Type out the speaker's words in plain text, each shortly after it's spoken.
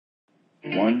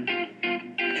1,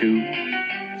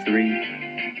 2,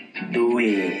 3. Do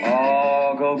it.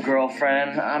 Oh, go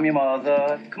girlfriend. I'm your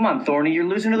mother. Come on, Thorny. You're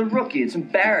losing to the rookie. It's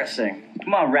embarrassing.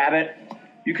 Come on, Rabbit.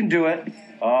 You can do it.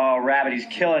 Oh, Rabbit, he's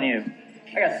killing you.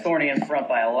 I got Thorny in front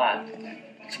by a lot.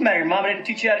 What's the matter? Your mama didn't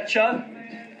teach you how to chug?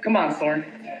 Come on, Thorn.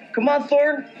 Come on,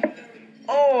 Thorn.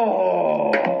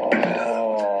 Oh.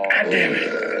 God damn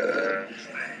it.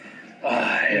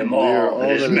 I am all that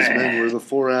is man. We're the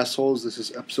Four Assholes. This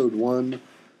is episode 1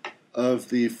 of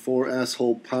the Four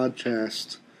Asshole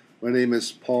podcast. My name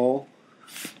is Paul,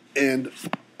 and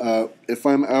if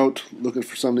I'm out looking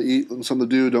for something to eat and something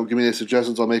to do, don't give me any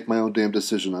suggestions. I'll make my own damn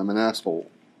decision. I'm an asshole.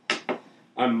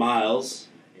 I'm Miles,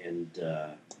 and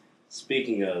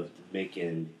speaking of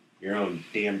making your own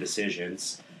damn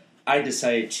decisions, I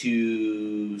decided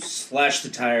to slash the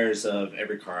tires of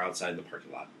every car outside the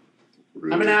parking lot.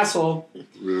 Rude. I'm an asshole.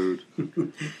 Rude.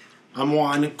 I'm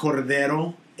Juan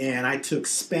Cordero, and I took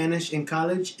Spanish in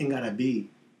college and got a B.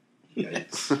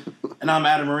 And I'm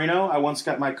Adam Marino. I once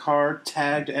got my car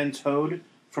tagged and towed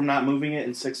from not moving it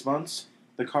in 6 months.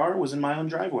 The car was in my own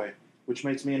driveway, which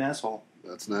makes me an asshole.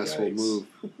 That's an asshole move.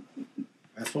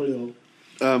 Asshole.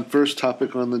 First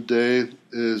topic on the day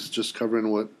is just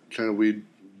covering what kind of we'd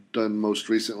done most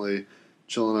recently.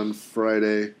 Chilling on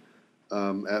Friday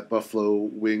at Buffalo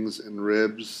Wings and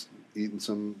Ribs, eating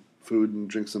some food and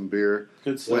drink some beer.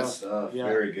 Good Good stuff. stuff. Yeah.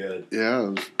 Very good. Yeah, it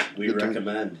was We good time.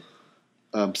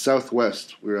 recommend.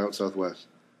 Southwest. We were out Southwest.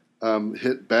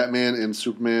 Hit Batman and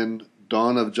Superman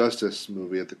Dawn of Justice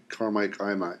movie at the Carmike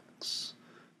IMAX.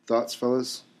 Thoughts,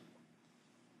 fellas?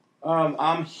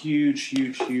 I'm huge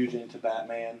into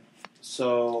Batman.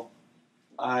 So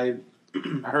I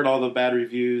heard all the bad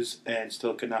reviews and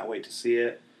still could not wait to see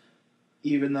it.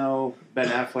 Even though Ben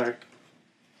Affleck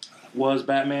was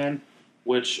Batman,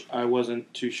 which I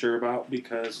wasn't too sure about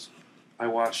because I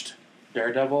watched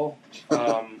Daredevil,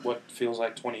 what feels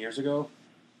like 20 years ago,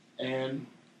 and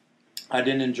I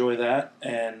didn't enjoy that,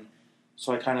 and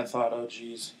so I kind of thought, oh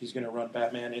geez, he's going to run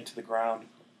Batman into the ground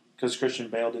because Christian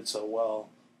Bale did so well.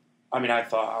 I mean, I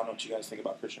don't know what you guys think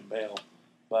about Christian Bale,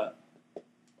 but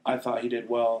I thought he did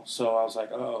well, so I was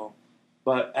like, oh.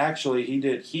 But actually, he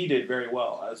did very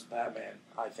well as Batman,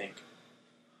 I think.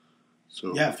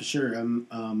 So Yeah, for sure.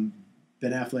 Ben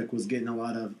Affleck was getting a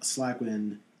lot of slack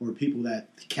or people that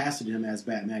casted him as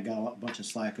Batman got a bunch of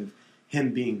slack of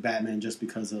him being Batman just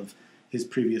because of his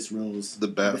previous roles. the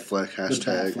Batfleck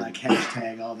hashtag. The Batfleck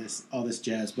hashtag, all this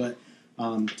jazz. But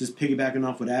just piggybacking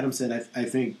off what Adam said, I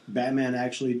think Ben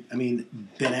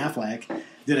Affleck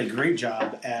did a great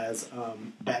job as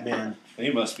Batman. He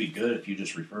must be good if you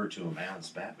just refer to him as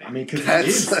Batman. I mean,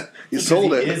 because You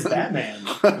sold it. He is Batman.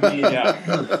 I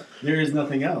mean, there is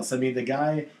nothing else. I mean, the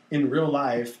guy in real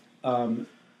life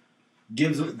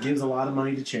gives a lot of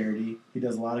money to charity. He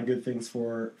does a lot of good things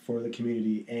for the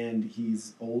community, and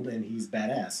he's old and he's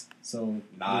badass. So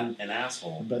not an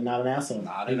asshole. but not an asshole.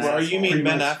 Not an Well, asshole. you mean Pretty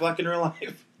Ben much. Affleck in real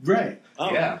life? Right.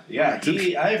 Oh. Yeah.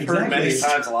 I've heard many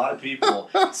Exactly. times a lot of people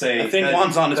say I think that,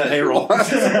 Juan's on his payroll.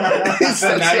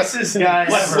 the nicest guy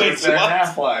ever, Wait, Ben what?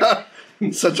 Affleck.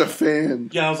 Such a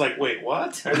fan. Yeah, I was like, wait,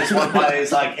 what? And this one guy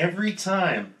is like, every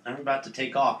time I'm about to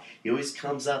take off, he always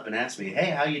comes up and asks me,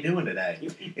 hey, how you doing today?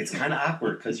 It's kind of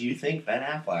awkward because you think Ben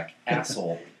Affleck,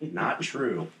 asshole. Not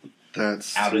true.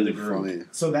 That's Out of the so group. funny.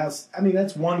 So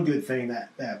that's one good thing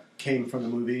that came from the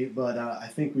movie. But I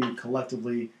think we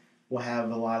collectively will have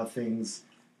a lot of things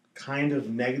kind of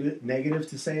negative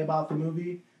to say about the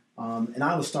movie. And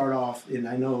I will start off, and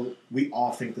I know we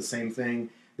all think the same thing,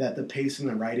 that the pacing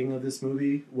and writing of this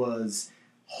movie was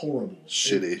horrible.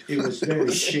 Shitty. It was very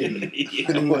shitty.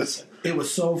 I It mean, was. it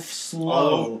was so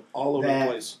slow all over that-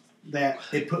 the place. that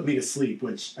it put me to sleep,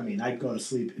 which, I mean, I'd go to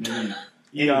sleep in a minute.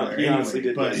 Yeah, he honestly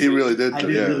did. But He really did. I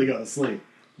didn't really go to sleep.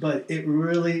 But it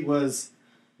really was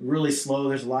really slow.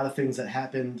 There's a lot of things that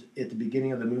happened at the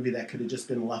beginning of the movie that could have just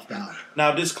been left out.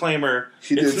 Now, disclaimer: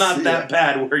 He it's did not see that it.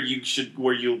 bad where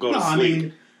you'll go to No, I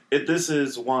sleep. mean, This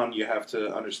is one you have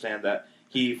to understand that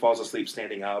he falls asleep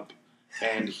standing up,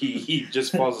 and he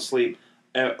just falls asleep.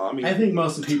 I mean, I think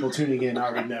most of the people tuning in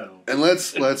already know. And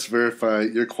let's verify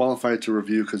you're qualified to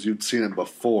review because you'd seen it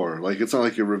before. Like it's not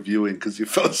like you're reviewing because you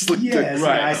fell asleep. Yes.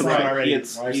 right, I saw it already. He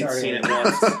had seen it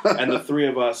once, and the three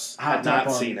of us had not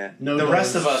seen it. No The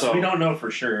rest dose. of us, So- we don't know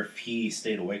for sure if he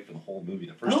stayed awake for the whole movie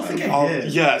the I first don't time. think I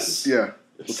did. Yes. Yeah,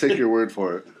 we'll take your word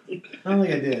for it. I don't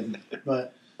think I did,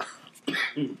 but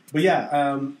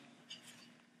yeah.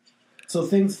 So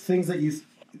things that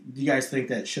you guys think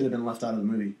that should have been left out of the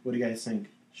movie. What do you guys think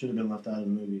should have been left out of the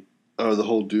movie? Oh, the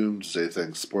whole Doomsday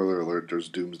thing. Spoiler alert, there's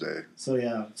Doomsday. So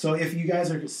yeah. So if you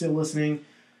guys are still listening,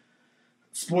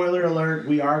 Spoiler alert,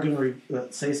 we are going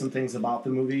to say some things about the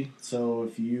movie. So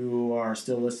if you are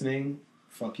still listening,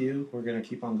 fuck you. We're going to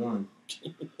keep on going.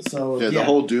 So the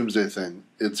whole Doomsday thing.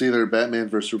 It's either Batman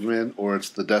versus Superman or it's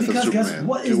the death of Superman. Because guess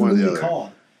what is the movie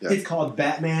called? Yeah. It's called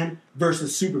Batman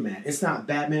versus Superman. It's not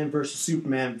Batman versus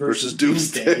Superman versus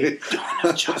Doomsday. Dawn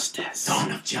of Justice.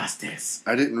 Dawn of Justice.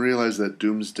 I didn't realize that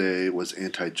Doomsday was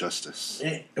anti-justice.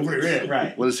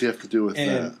 Right. What does he have to do with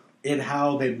that? And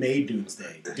how they made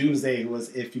Doomsday. Doomsday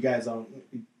was, if you guys don't,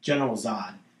 General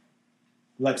Zod.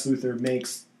 Lex Luthor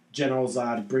makes General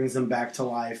Zod, brings him back to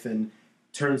life, and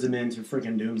turns him into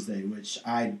freaking Doomsday, which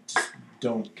I just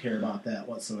don't care about that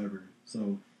whatsoever.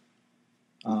 So,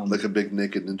 like a big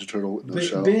naked Ninja Turtle in the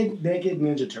shell? Big naked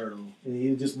Ninja Turtle. And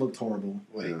he just looked horrible.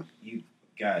 Wait, you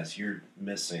guys, you're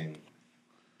missing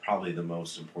probably the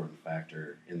most important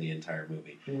factor in the entire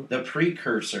movie. The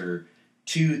precursor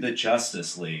to the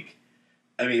Justice League.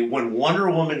 I mean, when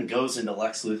Wonder Woman goes into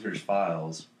Lex Luthor's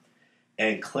files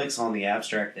and clicks on the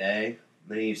abstract A,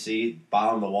 then you see,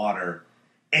 bottom of the water,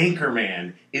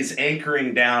 Anchorman is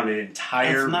anchoring down an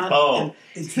entire boat.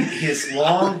 His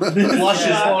long,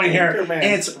 luscious flowing hair.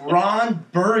 It's Ron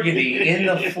Burgundy in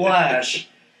the flesh.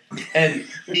 And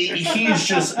he's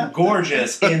just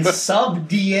gorgeous in Sub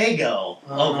Diego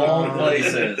of all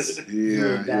places.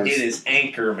 Yeah, it is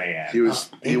Anchorman.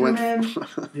 He went.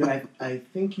 Dude, I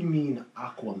think you mean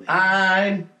Aquaman.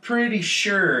 I'm pretty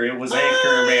sure it was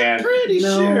Anchorman.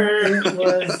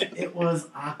 It was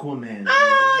Aquaman.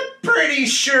 I'm pretty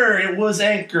sure it was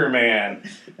Anchorman.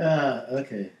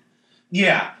 Okay.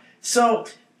 Yeah. So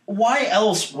why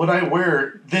else would I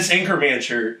wear this Anchorman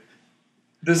shirt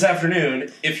this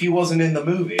afternoon if he wasn't in the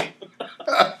movie?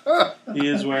 He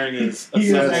is wearing his He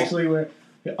is actually wearing...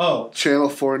 Channel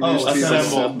 4 News Team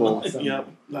Assemble. Yep,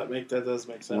 that does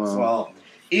make sense. Wow. Well,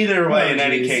 either way, in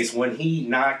any case, when he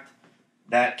knocked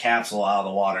that capsule out of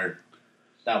the water,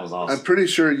 that was awesome. I'm pretty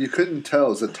sure you couldn't tell. It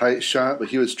was a tight shot, but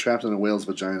he was trapped in a whale's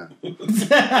vagina. It was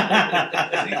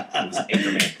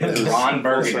Anchorman. It was Ron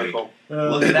Burgundy.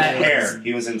 Look at that hair.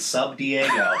 He was in Sub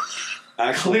Diego.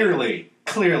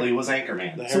 Clearly was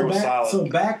Anchorman. The hair was solid. So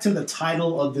back to the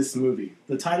title of this movie.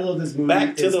 The title of this movie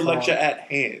back to is the called lecture at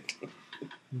hand.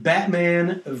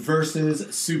 Batman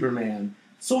versus Superman.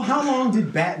 So how long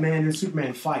did Batman and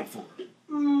Superman fight for?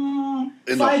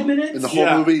 5 minutes? In the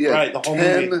whole movie, right, the whole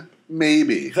 10 movie.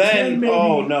 Maybe. Then, 10 maybe.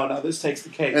 oh no, this takes the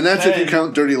cake. And that's if you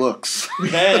count dirty looks.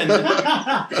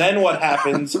 Then what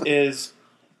happens is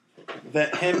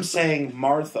that him saying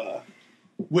Martha,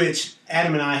 which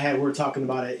Adam and I were talking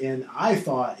about it, and I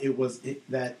thought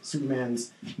that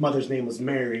Superman's mother's name was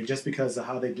Mary, just because of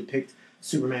how they depict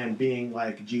Superman being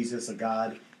like Jesus, a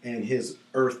god, and his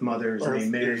Earth mother's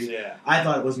name Mary. I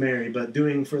thought it was Mary, but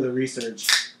doing further research,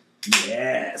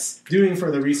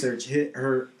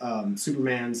 her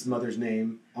Superman's mother's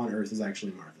name on Earth is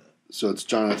actually Martha. So it's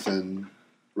Jonathan,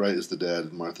 right, is the dad,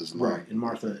 and Martha's the mom. Right, and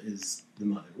Martha is the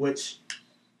mother. Which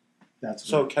that's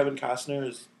so Kevin Costner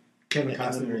is. Kevin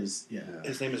Costner is,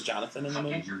 His name is Jonathan in the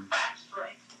movie?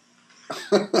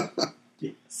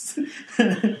 Yes.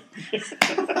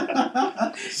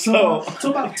 So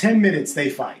about 10 minutes they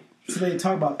fight. So they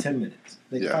talk about 10 minutes.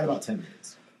 They fight about 10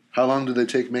 minutes. How long did they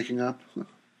take making up?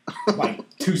 Like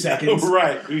 2 seconds.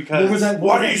 Right, because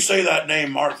why do you say that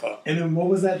name, Martha? And then what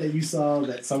was that you saw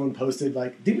that someone posted,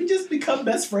 like, did we just become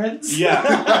best friends? Yeah.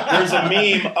 There's a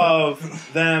meme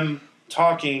of them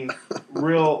talking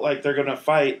real like they're gonna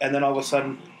fight, and then all of a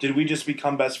sudden, did we just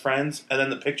become best friends? And then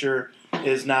the picture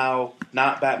is now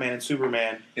not Batman and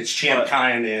Superman. It's Champ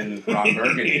Kine and Ron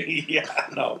Burgundy.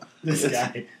 This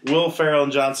guy. Will Ferrell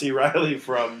and John C. Reilly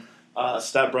from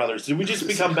Step Brothers. Did we just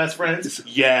become best friends?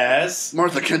 Yes.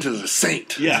 Martha Kent is a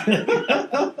saint. Yeah.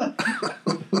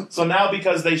 So now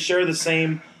because they share the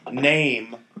same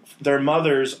name, their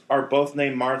mothers are both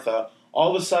named Martha,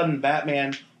 all of a sudden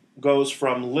Batman goes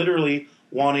from literally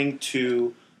wanting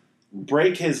to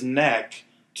break his neck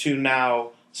to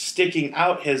now sticking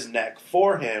out his neck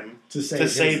for him to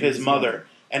save his mother,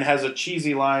 and has a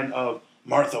cheesy line of,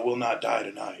 Martha will not die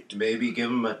tonight. Maybe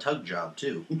give him a tug job,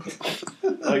 too.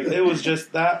 Like, it was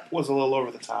just, that was a little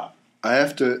over the top.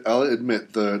 I'll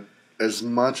admit that as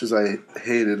much as I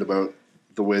hated about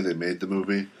the way they made the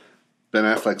movie, Ben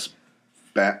Affleck's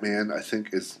Batman, I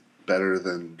think, is better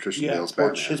than Christian Bale's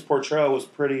Batman. His portrayal was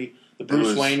pretty. The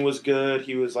Bruce Wayne was good.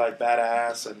 He was like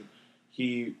badass, and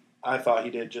I thought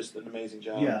he did just an amazing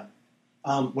job. Yeah.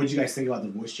 What did you guys think about the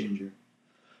voice changer?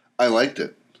 I liked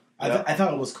it. I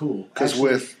thought it was cool because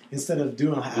instead of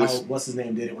doing how what's his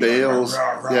name did it, Bale's,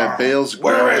 Bale's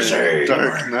Where is he?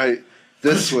 Dark Knight.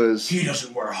 This was He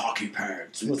doesn't wear hockey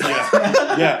pads.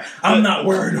 Yeah. I'm not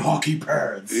wearing hockey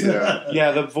pads.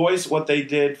 Yeah, the voice, what they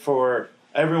did for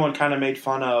everyone kind of made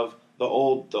fun of the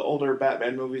older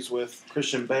Batman movies with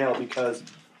Christian Bale because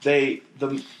the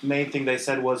main thing they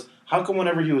said was, how come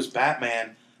whenever he was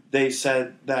Batman, they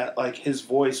said that like his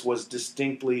voice was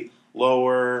distinctly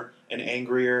lower and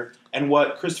angrier. And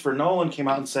what Christopher Nolan came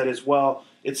out and said is, well,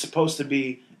 it's supposed to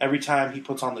be every time he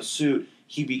puts on the suit,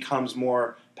 he becomes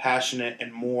more passionate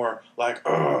and more like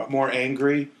more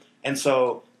angry. And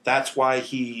so that's why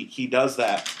he does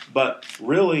that. But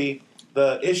really,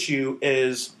 the issue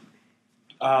is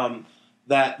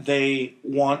that they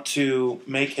want to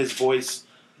make his voice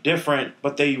different,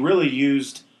 but they really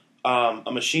used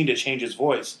a machine to change his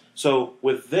voice. So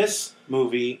with this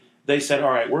movie, they said, all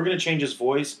right, we're going to change his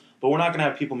voice, but we're not going to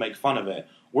have people make fun of it.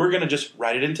 We're going to just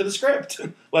write it into the script.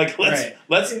 Like,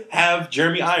 let's have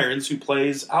Jeremy Irons, who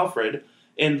plays Alfred,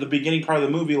 in the beginning part of the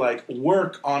movie, like,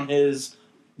 work on his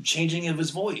changing of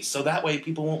his voice, so that way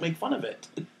people won't make fun of it.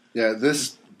 Yeah,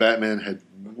 this Batman had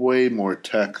way more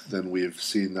tech than we've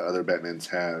seen the other Batmans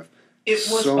have. It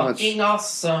was fucking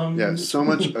awesome. Yeah, so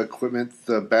much equipment.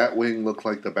 The Batwing looked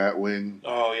like the Batwing.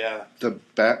 Oh, yeah. The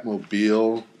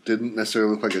Batmobile didn't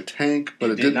necessarily look like a tank, but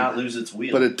it did didn't not lose its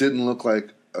wheel. But it didn't look like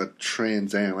a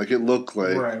Trans Am. Like, it looked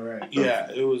like Right.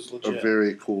 Yeah, it was legit. a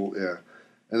very cool, yeah.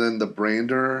 And then the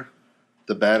Brander,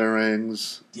 the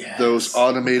Batarangs, Yes. those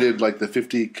automated, like the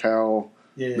 50 cal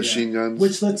machine guns.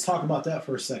 Which, let's talk about that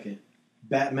for a second.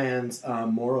 Batman's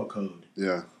moral code.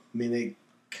 Yeah. I mean, they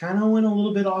kind of went a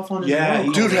little bit off on his moral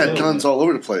code. Dude had guns all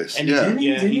over the place. And yeah. Didn't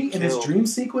he? In his dream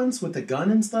sequence with the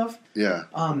gun and stuff? Yeah.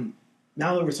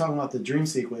 Now that we're talking about the dream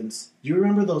sequence, do you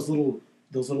remember those little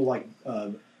like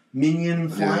minion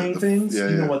flying things? Yeah,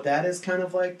 you know what that is kind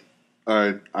of like?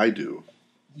 I do.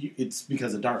 It's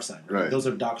because of Darkseid, right? Those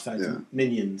are Darkseid's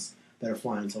minions that are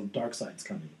flying, so Darkseid's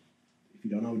coming. If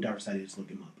you don't know who Darkseid is, look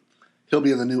him up. He'll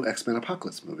be in the new X-Men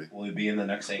Apocalypse movie. Will he be in the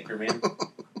next Anchorman?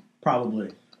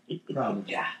 Probably.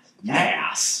 Yeah.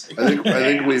 Yes. I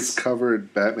think we've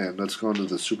covered Batman. Let's go on to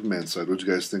the Superman side. What do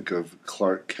you guys think of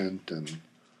Clark Kent and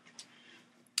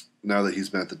now that he's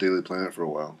been at the Daily Planet for a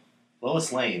while?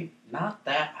 Lois Lane, not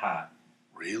that hot.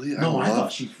 Really? I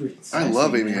thought she freaking sexy. I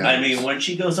love Amy Adams. I mean, when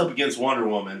she goes up against Wonder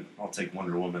Woman, I'll take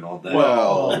Wonder Woman all day.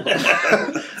 Well,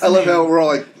 I love how we're all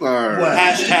like, all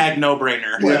right. Hashtag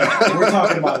no-brainer. Yeah. We're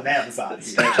talking about an Amazon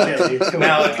here.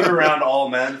 Now, if you're around all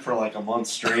men for like a month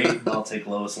straight, I'll take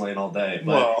Lois Lane all day.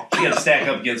 But Whoa. you got to stack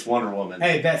up against Wonder Woman.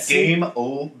 Hey, that scene, game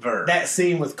over. That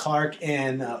scene with Clark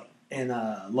and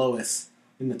Lois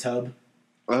in the tub,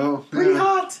 Oh, pretty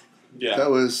hot. Yeah. That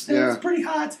was, It was pretty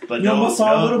hot. But you almost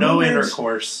saw a little no bit.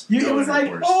 intercourse. It was like,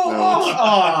 intercourse.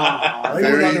 it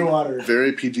was underwater.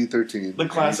 Very PG-13. The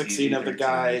classic scene of the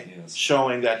guy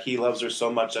showing that he loves her so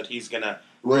much that he's going to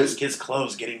risk his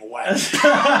clothes getting wet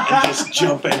and just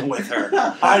jump in with her.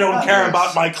 I don't care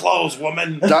about my clothes,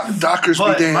 woman. Dockers be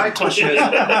But damned. my question is,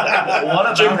 what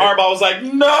about Jim Harbaugh was like,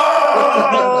 no!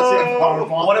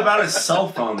 What about his cell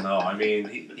phone, though? I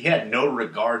mean, he had no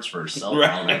regards for his cell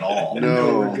phone at all.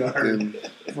 No regard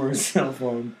for his cell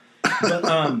phone. But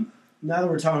now that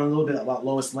we're talking a little bit about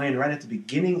Lois Lane, right at the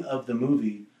beginning of the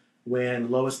movie, when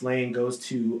Lois Lane goes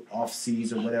to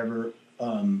off-seas or whatever,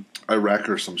 Iraq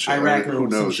or some shit. Iraq or or who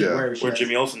knows? some shit, Where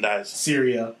Jimmy Olsen dies.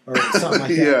 Syria or something like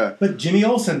that. Yeah. But Jimmy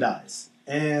Olsen dies,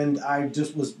 and I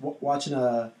just was watching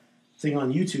a thing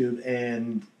on YouTube,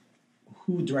 and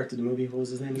who directed the movie? What was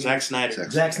his name again? Zack Snyder.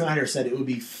 Zack Snyder said it would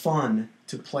be fun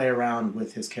to play around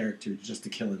with his character just to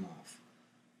kill him off.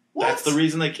 That's the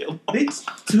reason they killed him.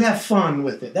 To have fun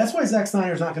with it. That's why Zack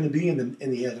Snyder's not going to be in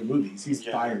the other movies. He's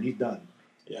fired. He's done.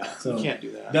 Yeah, So, you can't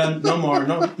do that. Done. No more.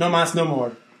 No mas. No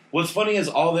more. What's funny is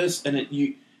all this, and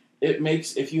it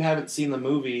makes, if you haven't seen the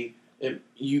movie,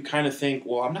 you kind of think,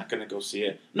 well, I'm not going to go see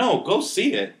it. No, go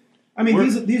see it. I mean,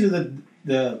 these are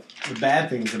the bad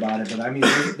things about it, but I mean,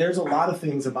 there's a lot of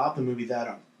things about the movie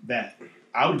that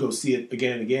I would go see it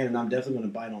again and again, and I'm definitely going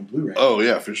to buy it on Blu-ray. Oh,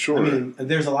 yeah, for sure. I mean,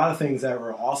 there's a lot of things that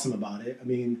were awesome about it. I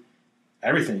mean,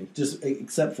 everything, just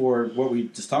except for what we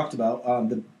just talked about.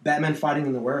 The Batman fighting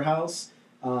in the warehouse,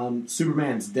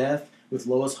 Superman's death with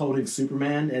Lois holding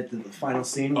Superman at the final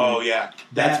scene. Oh, yeah.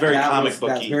 That's very comic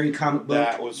booky. That's very comic book.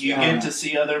 That was, You get to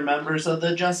see other members of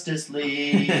the Justice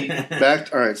League.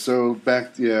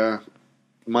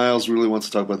 Miles really wants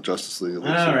to talk about Justice League.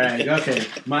 All right, okay.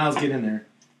 Miles, get in there.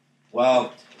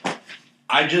 Well,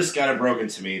 I just got it broken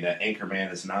to me that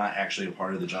Anchorman is not actually a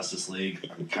part of the Justice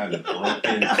League. I'm kind of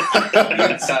broken.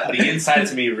 The inside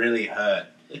to me really hurt.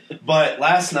 But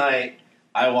last night,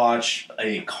 I watched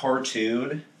a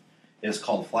cartoon, It's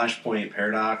called Flashpoint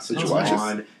Paradox. Did you It's watch it?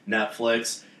 on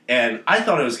Netflix. And I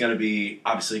thought it was going to be,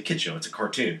 obviously, a kid show. It's a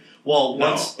cartoon. Well,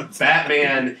 once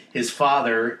Batman, his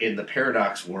father in the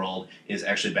Paradox world, is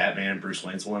actually Batman, Bruce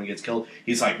Wayne's the one who gets killed,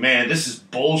 he's like, man, this is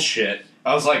bullshit.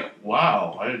 I was like,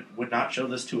 wow, I would not show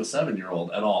this to a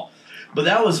 7-year-old at all. But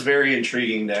that was very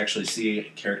intriguing to actually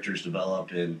see characters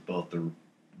develop in both the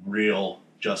real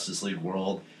Justice League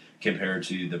world compared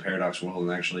to the Paradox world,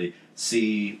 and actually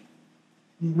see,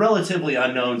 relatively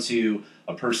unknown to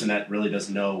a person that really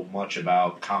doesn't know much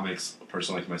about comics, a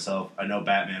person like myself. I know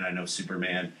Batman, I know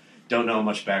Superman, don't know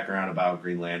much background about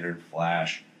Green Lantern,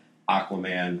 Flash,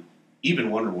 Aquaman,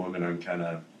 even Wonder Woman I'm kind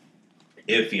of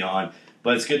iffy on.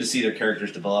 But it's good to see their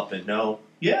characters develop and know,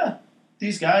 yeah,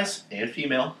 these guys, and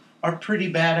female, are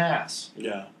pretty badass.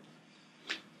 Yeah.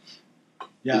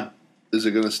 Yeah. Is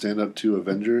it going to stand up to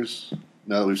Avengers?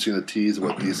 Now that we've seen a tease of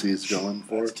what DC is going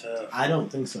for? That's tough. I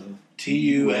don't think so.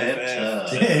 TUF.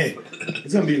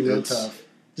 It's going to be real It's- tough.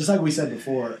 Just like we said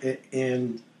before,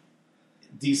 and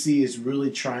DC is really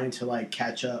trying to like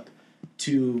catch up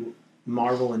to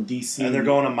Marvel and DC. And they're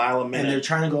going a mile a minute. And they're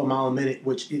trying to go a mile a minute,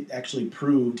 which it actually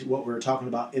proved what we were talking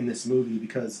about in this movie,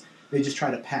 because they just try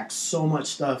to pack so much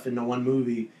stuff into one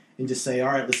movie and just say,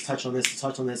 all right, let's touch on this, let's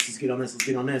touch on this, let's get on this, let's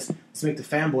get on this. Let's make the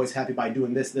fanboys happy by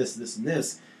doing this, this, this, and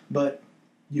this. But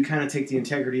you kind of take the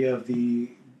integrity of the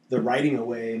writing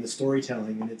away and the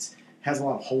storytelling, and it has a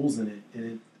lot of holes in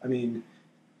it. And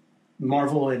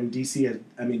Marvel and Disney have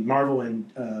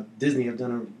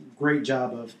done a great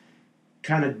job of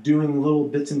kind of doing little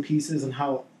bits and pieces and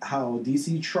how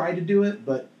DC tried to do it,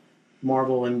 but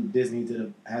Marvel and Disney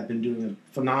have been doing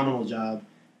a phenomenal job.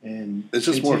 And It's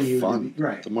just more continue to fun. be-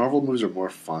 right? The Marvel movies are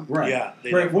more fun. Right. Yeah,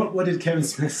 they Right. definitely- What did Kevin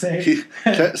Smith say?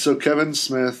 So Kevin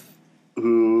Smith,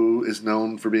 who is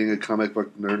known for being a comic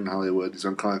book nerd in Hollywood, he's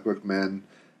on Comic Book Men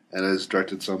and has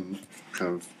directed some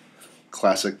kind of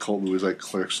classic cult movies like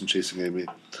Clerks and Chasing Amy,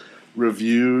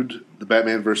 reviewed the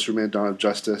Batman vs. Superman Dawn of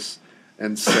Justice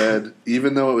and said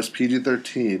even though it was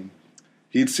PG-13,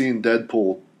 he'd seen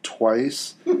Deadpool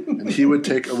twice and he would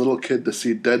take a little kid to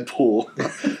see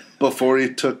Deadpool before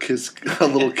he took a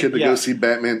little kid to go see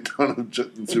Batman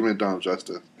Superman Dawn of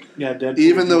Justice. Yeah, Deadpool.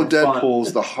 Even though more fun.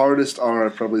 Deadpool's the hardest R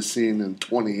I've probably seen in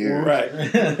 20 years. Right.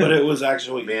 But it was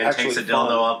actually Man takes a fun.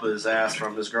 dildo up his ass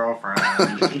from his girlfriend.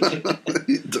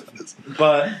 He does.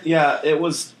 But yeah, it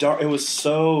was dark. It was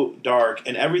so dark,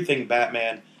 and everything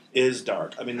Batman is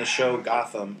dark. I mean, the show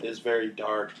Gotham is very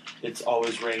dark. It's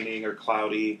always raining or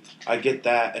cloudy. I get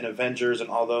that, and Avengers and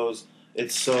all those.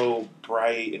 It's so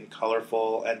bright and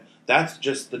colorful, and that's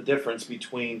just the difference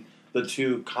between the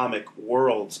two comic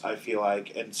worlds, I feel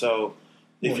like. And so,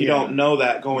 if you don't know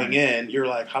that going in, you're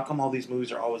like, how come all these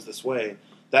movies are always this way?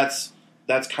 That's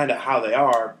kind of how they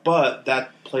are, but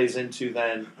that plays into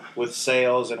then with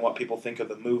sales and what people think of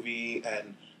the movie,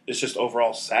 and it's just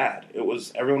overall sad.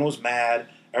 Everyone was mad.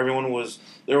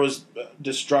 There was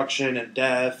destruction and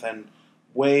death and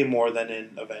way more than in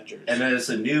Avengers. And as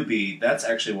a newbie, that's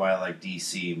actually why I like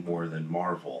DC more than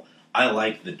Marvel. I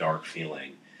like the dark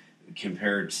feeling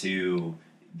compared to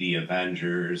the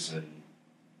Avengers and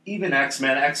even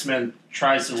X-Men. X-Men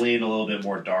tries to lean a little bit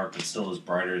more dark, but still is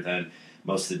brighter than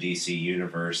most of the DC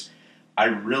universe. I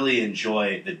really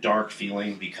enjoy the dark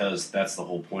feeling because that's the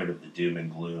whole point of the doom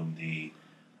and gloom. The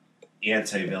the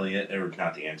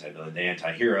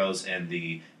anti-heroes and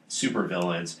the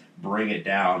supervillains bring it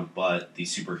down, but the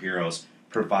superheroes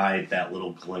provide that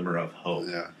little glimmer of hope.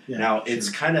 Yeah. Now, it's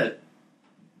kind of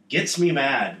gets me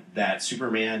mad that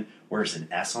Superman wears an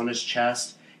S on his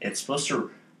chest. It's supposed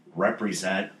to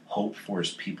represent hope for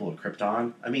his people of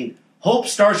Krypton. I mean, hope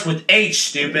starts with H,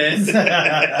 stupid.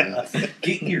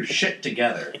 Get your shit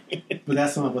together. But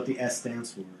that's not what the S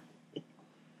stands for.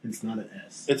 It's not an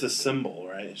S. It's a symbol,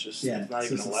 right? It's just it's not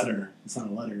even just a a letter. symbol. It's not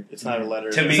a letter. It's not a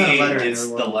letter. To me, It's not a letter in it's their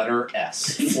the world. letter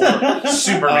S for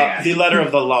Superman. The letter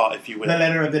of the law, if you will. The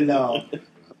letter of the law.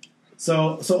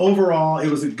 So overall, it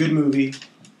was a good movie.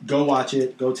 Go watch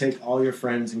it. Go take all your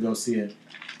friends and go see it.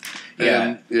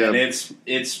 Yeah, Yeah. and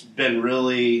it's been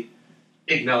really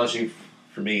acknowledging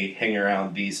for me hanging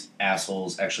around these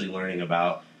assholes, actually learning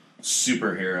about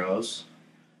superheroes.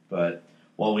 But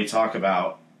while we talk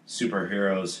about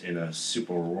superheroes in a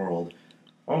super world,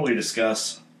 why don't we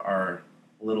discuss our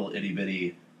little itty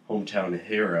bitty hometown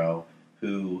hero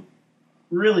who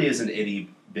really isn't itty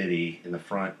bitty in the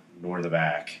front nor the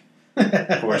back.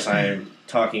 Of course, I am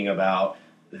talking about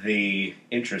the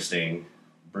interesting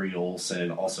Bree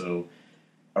Olson, also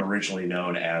originally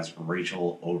known as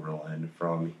Rachel Oberlin,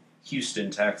 from Houston,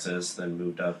 Texas, then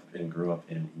moved up and grew up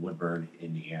in Woodburn,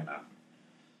 Indiana.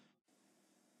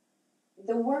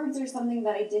 the words are something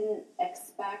that I didn't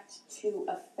expect to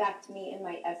affect me in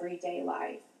my everyday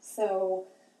life. So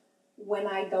when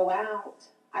I go out,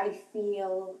 I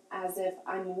feel as if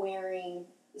I'm wearing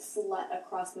slut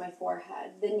across my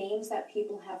forehead. The names that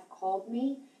people have called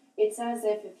me, it's as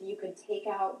if you could take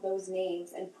out those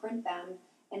names and print them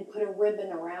and put a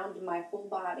ribbon around my whole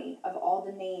body of all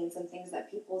the names and things that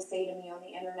people say to me on the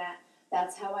internet.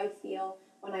 That's how I feel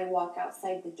when I walk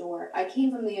outside the door. I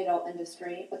came from the adult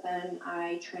industry, but then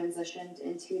I transitioned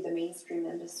into the mainstream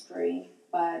industry,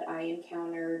 but I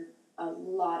encountered a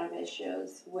lot of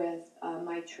issues with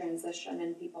my transition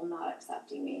and people not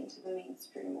accepting me into the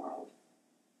mainstream world.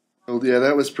 Well, yeah,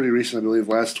 that was pretty recent, I believe.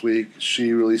 Last week,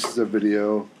 she releases a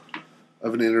video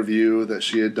of an interview that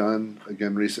she had done,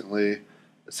 again, recently,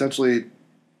 essentially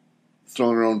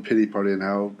throwing her own pity party on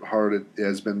how hard it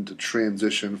has been to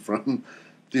transition from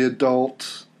the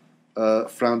adult,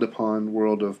 frowned-upon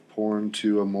world of porn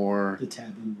to a more... The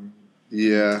taboo world.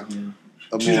 Yeah.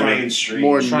 A To the mainstream.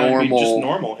 more Trying to be normal... just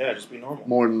normal. Yeah, just be normal.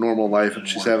 More normal life, and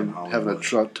she's having a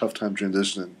Hollywood. tough time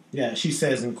transitioning. Yeah, she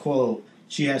says, in quote,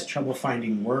 she has trouble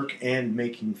finding work and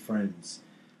making friends.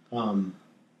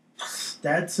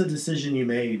 That's a decision you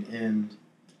made, and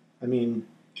I mean,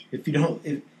 if you don't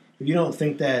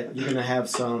think that you're going to have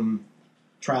some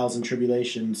trials and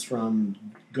tribulations from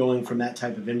going from that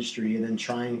type of industry and then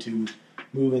trying to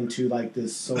move into like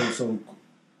this so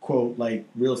quote like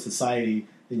real society,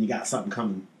 then you got something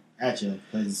coming at you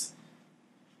because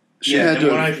She had to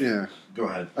have, Go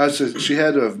ahead. she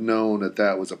had to have known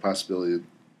that was a possibility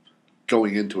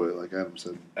going into it, like Adam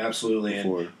said. Absolutely.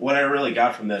 Before. And what I really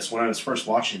got from this, when I was first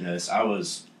watching this, I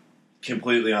was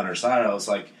completely on her side. I was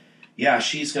like, yeah,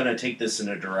 she's going to take this in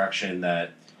a direction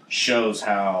that shows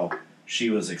how she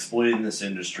was exploiting this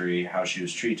industry, how she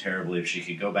was treated terribly. If she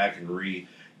could go back and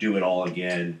redo it all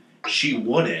again, she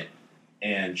wouldn't.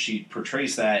 And she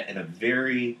portrays that in a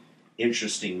very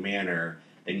interesting manner.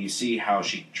 And you see how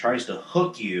she tries to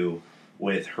hook you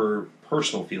with her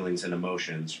personal feelings and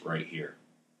emotions right here.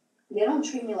 They don't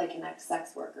treat me like an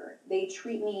ex-sex worker. They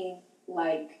treat me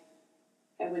like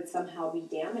I would somehow be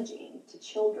damaging to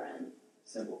children.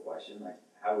 Simple question, like,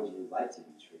 how would you like to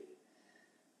be treated?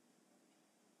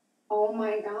 Oh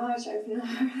my gosh, I've never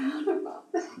heard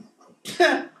about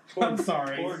that. I'm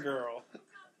sorry. Poor girl.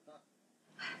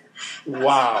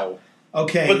 Wow.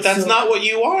 Okay, But that's not what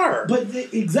you are. But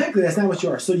exactly, that's not what you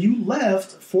are. So you left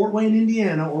Fort Wayne,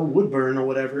 Indiana, or Woodburn, or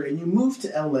whatever, and you moved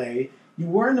to L.A. You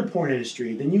were in the porn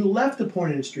industry. Then you left the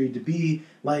porn industry to be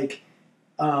like,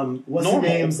 what's his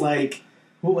name's like,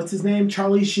 what's his name?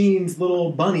 Charlie Sheen's little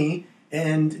bunny,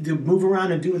 and to move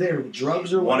around and do their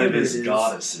drugs or One whatever of his it is.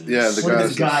 goddesses. Yeah, the One of goddesses.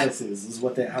 his goddesses is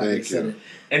what how they Thank said you. it.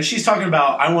 And she's talking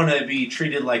about, I want to be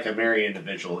treated like a married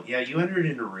individual. Yeah, you entered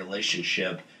into a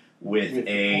relationship with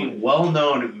a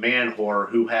well-known man whore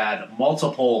who had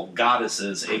multiple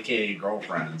goddesses, a.k.a.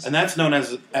 girlfriends. And that's known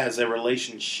as a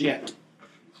relationship.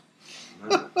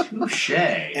 Touche.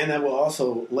 And that will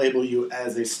also label you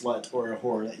as a slut or a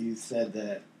whore that you said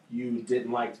that you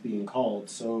didn't like being called.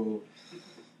 So,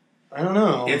 I don't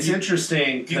know. It's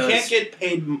interesting. You can't get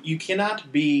paid. You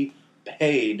cannot be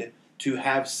paid to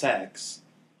have sex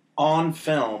on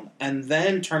film and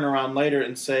then turn around later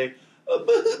and say,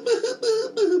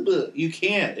 you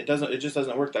can't. It doesn't. It just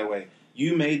doesn't work that way.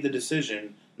 You made the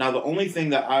decision. Now, the only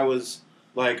thing that I was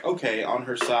like, okay, on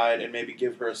her side and maybe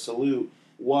give her a salute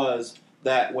was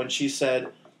that when she said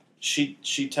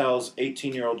she tells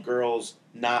 18-year-old girls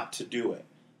not to do it.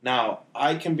 Now,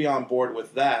 I can be on board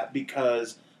with that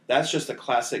because that's just a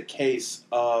classic case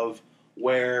of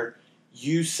where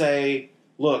you say,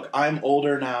 look, I'm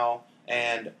older now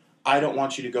and I don't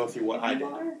want you to go through what I did.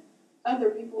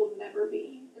 Other people will never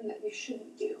be, and that you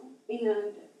shouldn't do.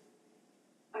 And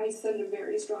I send a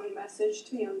very strong message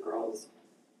to young girls: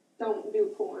 don't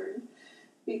do porn,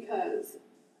 because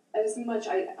as much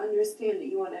I understand that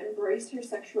you want to embrace your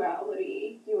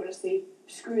sexuality, you want to say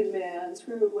screw the man,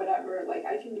 screw whatever. Like,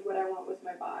 I can do what I want with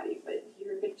my body, but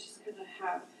you're just gonna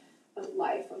have a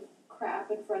life of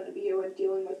crap in front of you and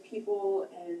dealing with people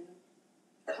and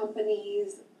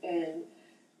companies, and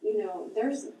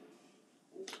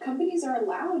companies are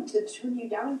allowed to turn you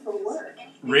down for work.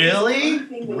 Really?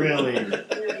 Really?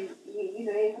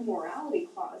 They have morality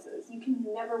clauses. You can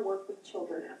never work with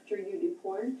children after you do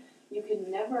porn. You can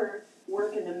never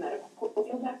work in a medical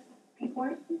field after you do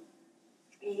porn.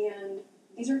 And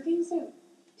these are things that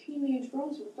teenage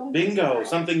girls don't. Bingo,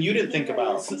 something you didn't think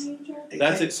about.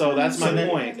 That's it. So that's my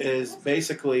point. Is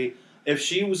basically if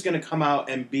she was going to come out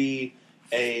and be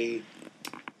a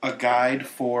guide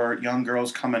for young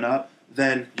girls coming up,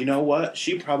 then you know what?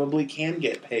 She probably can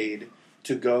get paid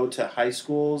to go to high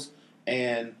schools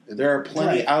And there are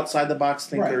plenty outside the box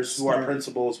thinkers who are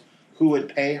principals who would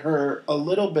pay her a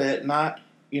little bit, not,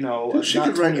 she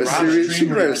could write a series. She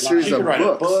could write a series of books. She could write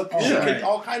a book. Yeah. She could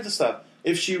all kinds of stuff.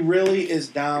 If she really is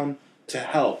down to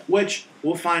help, which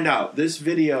we'll find out. This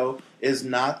video is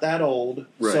not that old,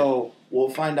 so we'll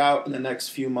find out in the next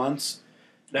few months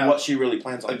what she really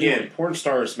plans on doing. Again, porn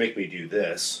stars make me do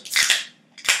this.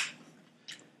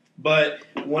 But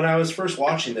when I was first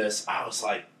watching this, I was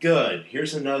like, good,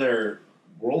 here's another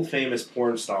world-famous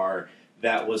porn star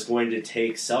that was going to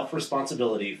take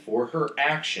self-responsibility for her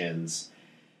actions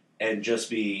and just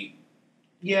be,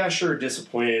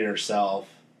 disappointed in herself,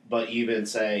 but even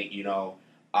say,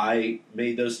 I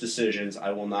made those decisions.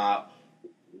 I will not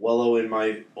wallow in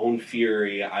my own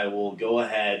fury. I will go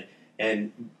ahead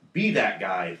and be that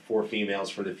guy for females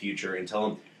for the future and tell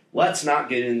them, let's not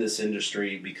get in this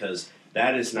industry because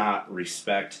that is not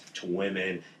respect to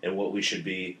women and what we should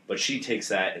be. But she takes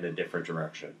that in a different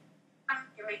direction.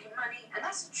 You're making money, and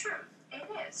that's the truth. It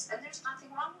is. And there's nothing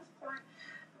wrong with porn.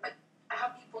 But how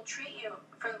people treat you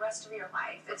for the rest of your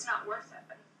life, it's not worth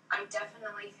it. I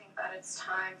definitely think that it's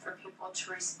time for people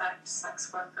to respect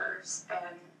sex workers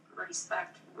and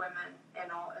respect women in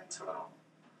total.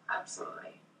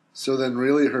 Absolutely. So then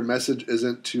really her message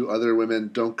isn't to other women,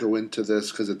 don't go into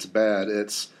this because it's bad.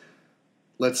 It's,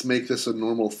 let's make this a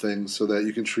normal thing so that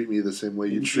you can treat me the same way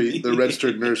you treat the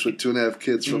registered nurse with 2.5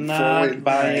 kids from Fort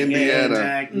Wayne,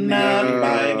 Indiana.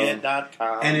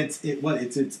 Notbuyingit.com. And it's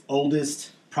its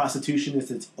oldest prostitution. It's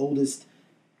its oldest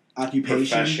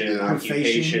occupation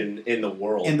in the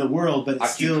world. But it's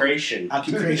occupation,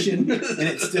 and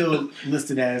it's still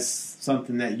listed as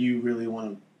something that you really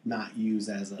want to not use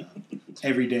as a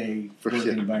everyday working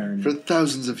environment for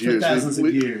thousands of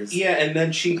years. Yeah, and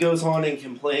then she goes on and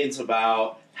complains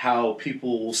about how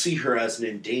people will see her as an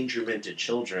endangerment to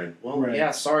children.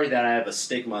 Well, sorry that I have a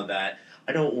stigma that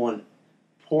I don't want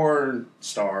porn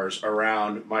stars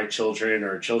around my children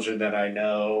or children that I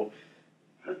know,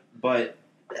 but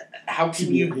how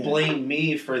can you blame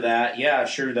me for that? Yeah,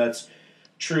 sure, that's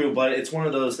true, but it's one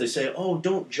of those, they say, oh,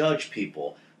 don't judge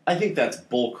people. I think that's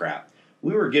bullcrap.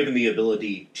 We were given the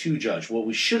ability to judge. What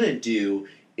we shouldn't do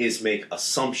is make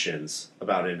assumptions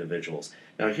about individuals.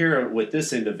 Now here with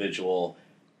this individual,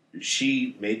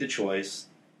 she made the choice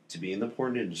to be in the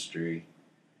porn industry,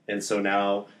 and so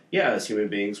now, as human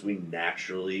beings, we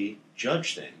naturally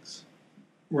judge things.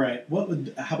 Right.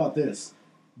 How about this?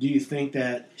 Do you think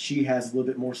that she has a little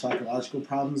bit more psychological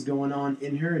problems going on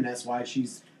in her, and that's why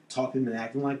she's talking and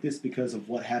acting like this because of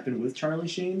what happened with Charlie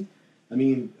Sheen? I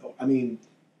mean,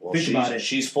 well, think about it.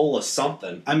 She's full of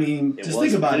something. I mean, just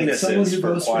think about it. Someone who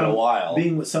goes quite a while.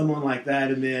 Being with someone like that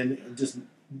and then just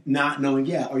not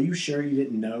knowing, are you sure you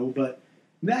didn't know? But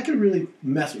that could really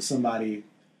mess with somebody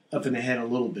up in the head a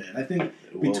little bit. I think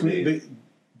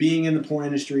being in the porn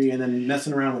industry and then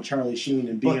messing around with Charlie Sheen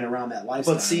and being around that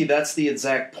lifestyle. But see, that's the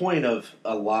exact point of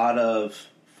a lot of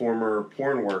former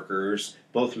porn workers,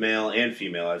 both male and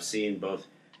female. I've seen both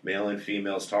male and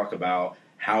females talk about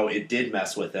how it did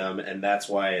mess with them, and that's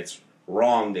why it's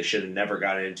wrong. They should have never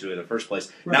gotten into it in the first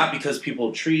place. Right. Not because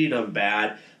people treated them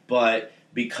bad, but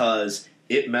because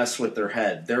it messed with their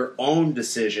head. Their own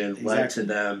decision led to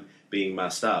them being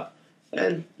messed up.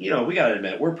 And, we got to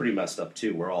admit, we're pretty messed up,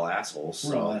 too. We're all assholes.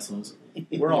 We're all assholes.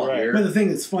 We're all here. But the thing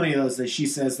that's funny, though, is that she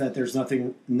says that there's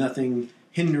nothing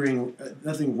hindering,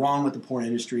 nothing wrong with the porn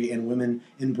industry and women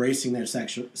embracing their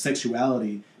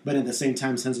sexuality, but at the same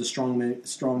time sends a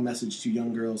strong message to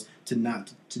young girls to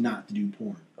not do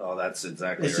porn. Oh, that's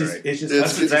exactly right.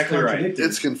 That's exactly right.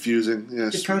 It's confusing.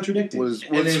 Yes. It's contradicting. What's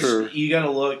her? You got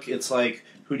to look. It's like,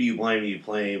 who do you blame? You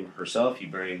blame herself. You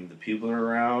blame the people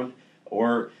around,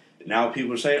 or now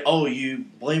people are saying, oh, you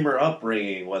blame her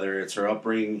upbringing, whether it's her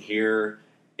upbringing here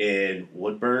in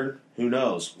Woodburn. Who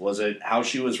knows? Was it how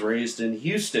she was raised in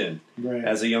Houston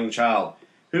as a young child?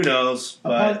 Who knows?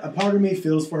 But a part of me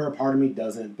feels for her, a part of me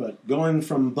doesn't. But going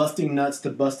from busting nuts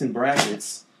to busting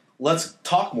brackets. Let's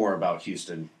talk more about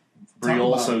Houston. Bree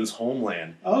Olson's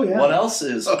homeland. Oh, yeah. What else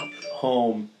is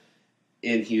home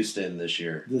in Houston this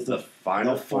year? The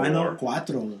Final Four. Final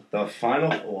Cuatro. The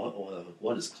Final...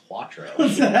 What is Quattro?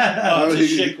 It's a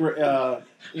shit,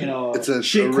 It's a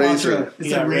shit razor.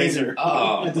 It's a razor.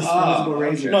 A disposable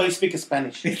razor. No, you speak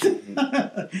Spanish.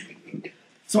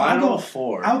 So Final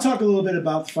Four. I'll talk a little bit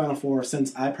about the Final Four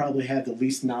since I probably have the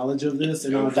least knowledge of this.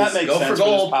 And that makes sense for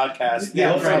this podcast.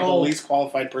 Yeah, go for the least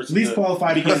qualified person. Least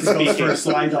qualified person to go first,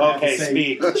 so I don't have to say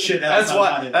speak. Shit else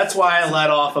about it. That's why I let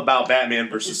off about Batman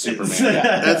versus Superman.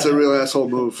 That's a real asshole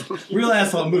move. Real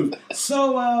asshole move.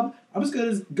 So I was going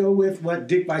to go with what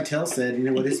Dick Vitale said,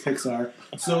 what his picks are.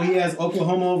 So he has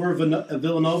Oklahoma over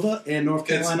Villanova and North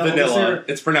It's Carolina vanilla. over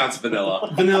It's pronounced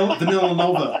vanilla. Vanilla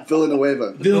Nova.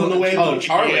 Villanueva. Villanueva. Oh,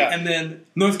 Charlie. Yeah. And then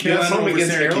North That's Carolina home over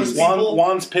against Syracuse. Maryland.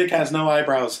 Juan's pick has no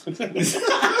eyebrows.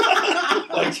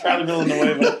 Like Charlie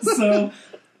Villanueva.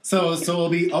 So it'll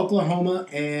be Oklahoma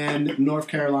and North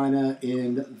Carolina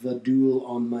in the duel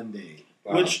on Monday.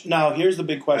 Wow. Which, now, here's the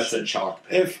big That's question. a chalk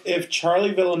pick. If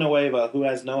Charlie Villanueva, who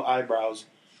has no eyebrows,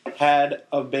 had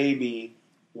a baby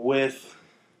with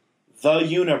the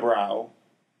unibrow,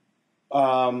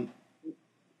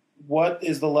 what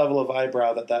is the level of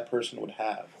eyebrow that person would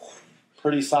have?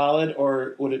 Pretty solid,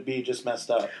 or would it be just messed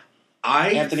up?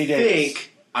 Anthony Davis.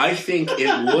 I think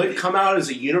it would come out as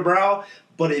a unibrow,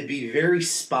 but it'd be very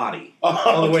spotty Oh,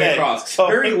 all the way okay. across. So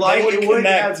Very they light. would It would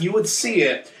connect. have, you would see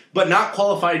it, but not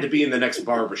qualified to be in the next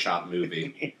barbershop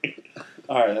movie.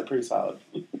 All right, that's pretty solid.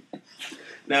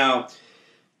 Now,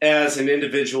 as an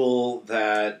individual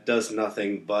that does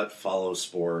nothing but follow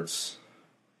sports,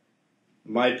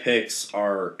 my picks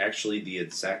are actually the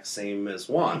exact same as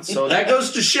Juan. So that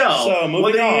goes to show So, moving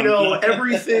whether you on. know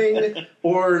everything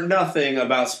or nothing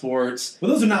about sports.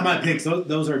 Well, those are not my picks.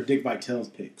 Those are Dick Vitale's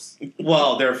picks.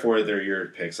 Well, therefore, they're your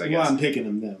picks, I Well, guess. I'm picking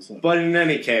them now. So. But in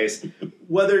any case,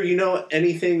 whether you know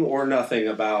anything or nothing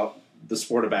about the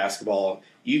sport of basketball,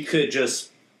 you could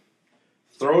just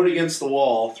throw it against the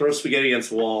wall, throw spaghetti against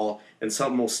the wall, and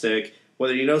something will stick.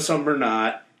 Whether you know something or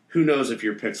not, who knows if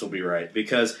your picks will be right.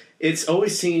 Because it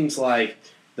always seems like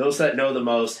those that know the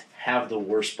most have the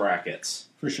worst brackets.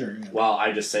 For sure. Yeah. Well,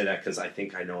 I just say that because I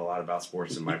think I know a lot about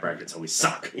sports and my brackets always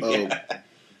suck. Oh,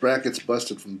 brackets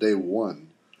busted from day one.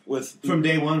 From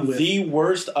day one with the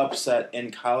worst upset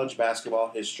in college basketball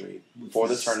history for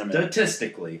the tournament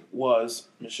Statistically. was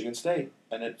Michigan State,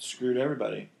 and it screwed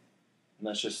everybody. And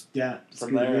that's just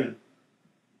from there.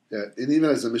 Yeah, and even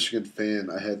as a Michigan fan,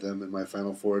 I had them in my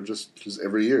Final Four just because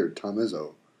every year, Tom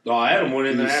Izzo. Oh, I had them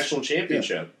winning the He's- national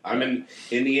championship. I'm an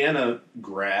Indiana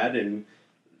grad, and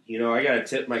I got to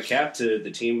tip my cap to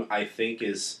the team I think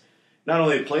is not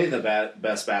only playing the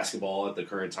best basketball at the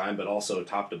current time, but also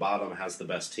top to bottom has the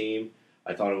best team.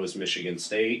 I thought it was Michigan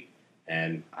State,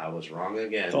 and I was wrong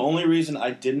again. The only reason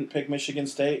I didn't pick Michigan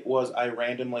State was I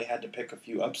randomly had to pick a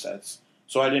few upsets.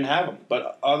 So I didn't have them.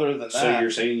 But other than that... So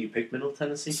you're saying you picked Middle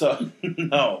Tennessee? So,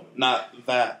 no, not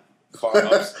that far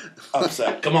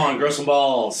upset. Come on, grow some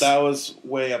balls. That was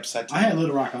way upsetting. I had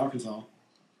Little Rock, Arkansas.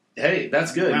 Hey,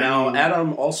 that's good. I Now, mean-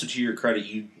 Adam, also to your credit,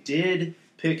 you did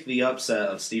pick the upset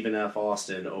of Stephen F.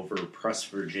 Austin over Press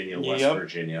Virginia, West Yep.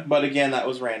 Virginia. But again, that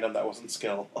was random. That wasn't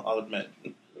skill, I'll admit.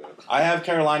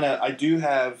 I do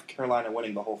have Carolina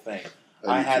winning the whole thing.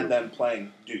 I had them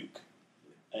playing Duke.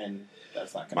 And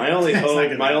that's not going My only That's not hope,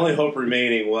 gonna my happen. only hope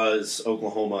remaining was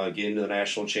Oklahoma getting to the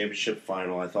national championship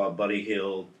final. I thought Buddy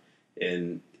Hield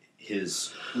and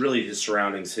his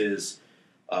surroundings, his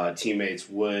teammates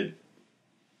would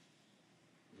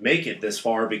make it this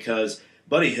far because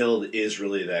Buddy Hield is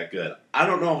really that good. I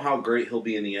don't know how great he'll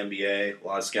be in the NBA. A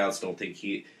lot of scouts don't think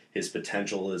his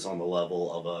potential is on the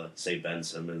level of say Ben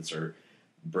Simmons or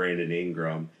Brandon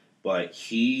Ingram, but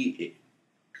he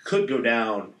could go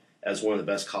down as one of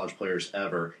the best college players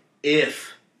ever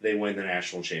if they win the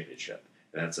national championship.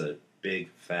 And that's a big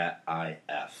fat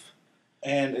IF.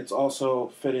 And it's also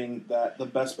fitting that the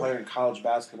best player in college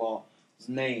basketball's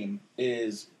name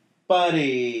is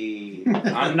Buddy.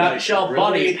 I'm not your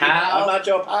buddy, pal. I'm not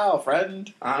your pal,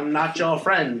 friend. I'm not your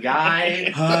friend,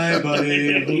 guy. Hi,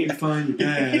 buddy. I hope you find your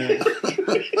dad.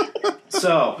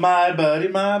 So, My buddy,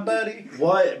 my buddy.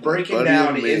 what breaking Buddy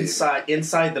down and me. inside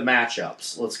the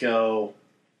matchups? Let's go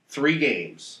 3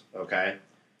 games, okay?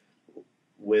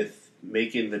 With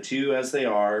making the 2 as they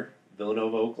are,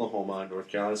 Villanova, Oklahoma, North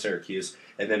Carolina, Syracuse,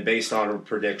 and then based on our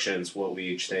predictions, what we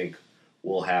each think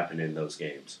will happen in those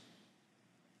games.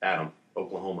 Adam,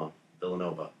 Oklahoma,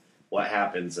 Villanova. What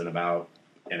happens in about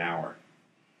an hour?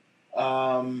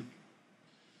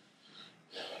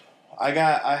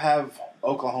 I have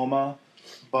Oklahoma,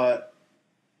 but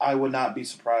I would not be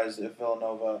surprised if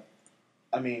Villanova.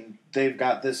 I mean, they've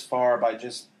got this far by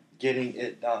just getting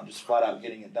it done, just flat out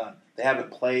getting it done. They haven't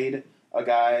played a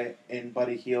guy in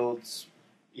Buddy Hield's,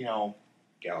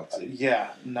 Galaxy.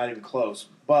 yeah, not even close.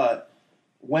 But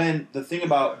when the thing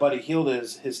about Buddy Hield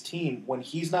is his team, when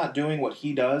he's not doing what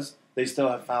he does, they still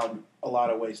have found a lot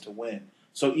of ways to win.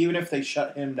 So even if they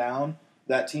shut him down,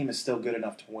 that team is still good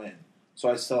enough to win. So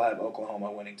I still have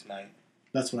Oklahoma winning tonight.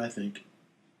 That's what I think.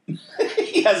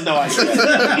 He has no idea.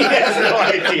 He has no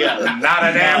idea. Not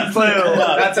a damn clue.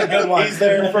 No, That's a good one. He's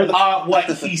there for the. What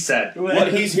he said.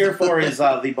 What he's here for is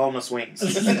the bonus wings.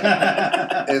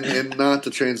 and not to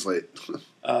translate.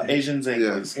 Asians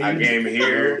English. I came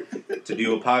here to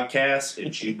do a podcast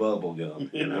and chew bubble gum,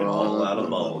 and I'm all out of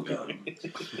bubble gum.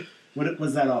 What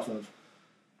was that off of?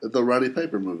 The Roddy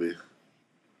Piper movie.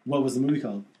 What was the movie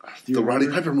called? The Roddy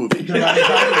Piper movie. The Roddy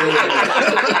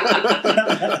Piper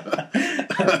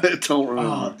I don't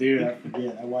remember. Oh, dude, I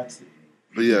forget. I watched it.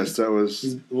 But yes, that It was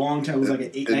was a long time. It was like an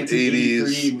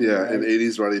 80s. movie, Yeah, right? an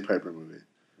 80s Roddy Piper movie.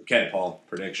 Okay, Paul,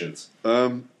 predictions.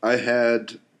 I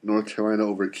had North Carolina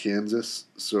over Kansas,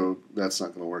 so that's not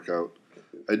going to work out.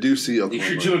 I do see Oklahoma.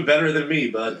 You're doing better than me,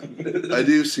 bud. I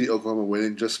do see Oklahoma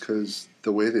winning just because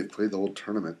the way they've played the whole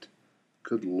tournament.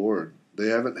 Good Lord. They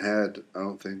haven't had, I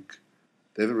don't think,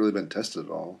 they haven't really been tested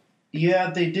at all. Yeah,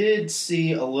 they did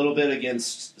see a little bit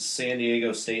against San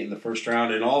Diego State in the first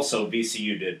round, and also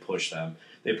VCU did push them.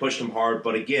 They pushed them hard,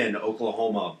 but again,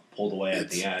 Oklahoma pulled away at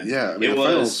the end. Yeah, I mean, the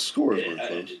final scores were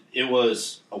close. It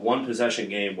was a one-possession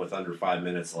game with under 5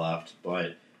 minutes left,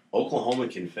 but Oklahoma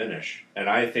can finish, and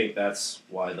I think that's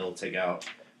why they'll take out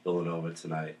Villanova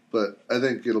tonight. But I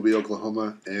think it'll be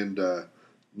Oklahoma and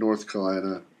North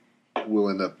Carolina will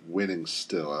end up winning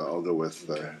still. I'll go with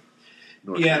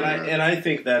North Carolina. And I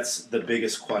think that's the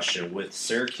biggest question. With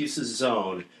Syracuse's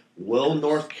zone, will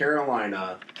North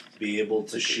Carolina be able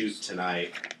to shoot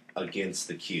tonight against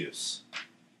the Cuse?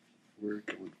 We're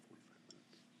going.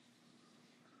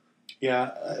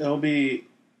 Yeah, it'll be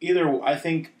either. I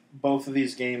think both of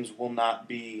these games will not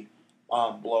be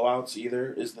blowouts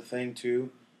either. Is the thing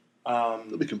too.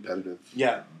 They'll be competitive.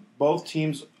 Yeah, both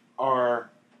teams are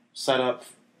set up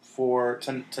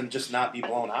to just not be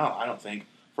blown out. I don't think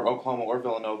for Oklahoma or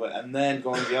Villanova, and then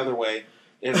going the other way,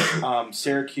 if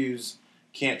Syracuse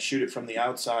can't shoot it from the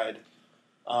outside,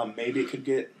 maybe it could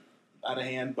get out of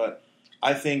hand. But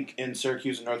I think in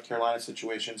Syracuse and North Carolina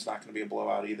situation, it's not going to be a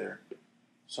blowout either.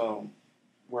 So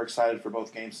we're excited for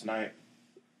both games tonight.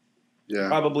 Yeah,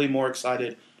 Probably more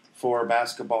excited for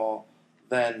basketball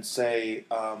than, say,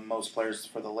 most players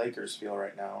for the Lakers feel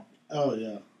right now. Oh,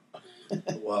 yeah.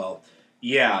 Well,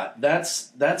 yeah,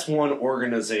 that's one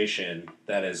organization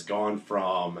that has gone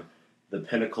from the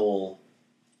pinnacle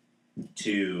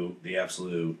to the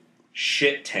absolute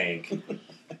shit tank.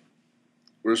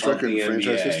 Worst record in the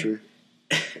franchise NBA. history.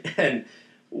 And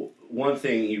one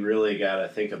thing you really got to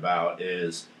think about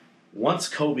is once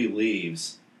Kobe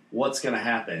leaves, what's going to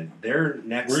happen? Their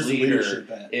next Where's the leader leadership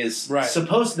at? is Right.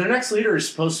 their next leader is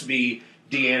supposed to be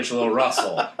D'Angelo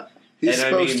Russell. He's and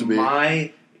supposed to be.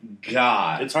 My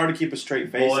God, It's hard to keep a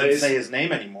straight face and Boys. say his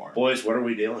name anymore. boys, what are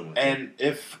we dealing with? And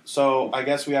I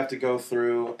guess we have to go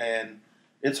through, and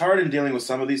it's hard in dealing with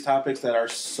some of these topics that are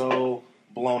so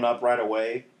blown up right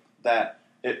away that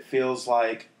it feels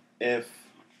like if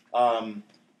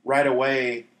right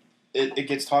away it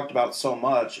gets talked about so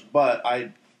much, but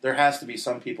there has to be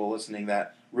some people listening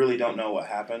that really don't know what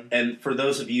happened. And for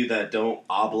those of you that don't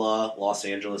habla Los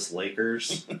Angeles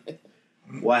Lakers,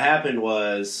 what happened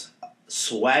was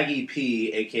Swaggy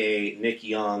P, a.k.a. Nick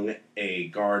Young, a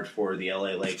guard for the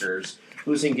LA Lakers,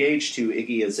 who's engaged to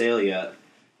Iggy Azalea,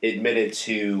 admitted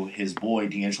to his boy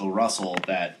D'Angelo Russell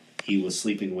that he was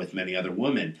sleeping with many other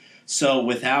women. So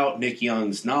without Nick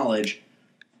Young's knowledge,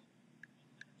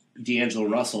 D'Angelo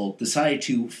Russell decided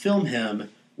to film him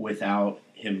without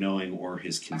him knowing or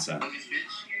his consent.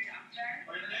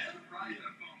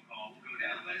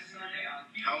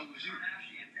 How old was you?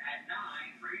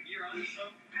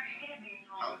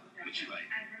 How, what you like?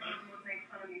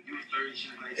 You was 30, she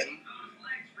was 19?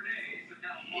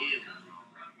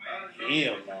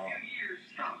 Hell no.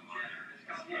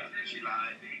 She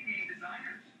lied.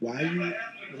 Why are you... What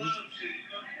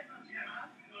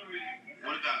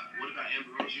about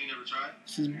Amber Rose? You ain't never tried?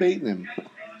 She's baiting him. Huh?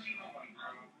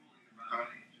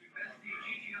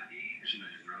 She knows,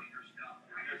 bro.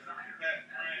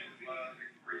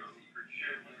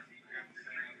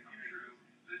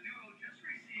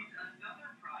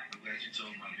 I'm glad you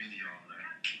told my video all that.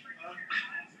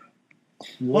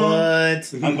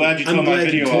 What? I'm glad you told I'm my glad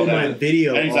video you told all my that.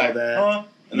 video And he's all like, that. huh?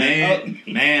 And then,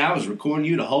 Man, I was recording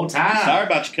you the whole time. sorry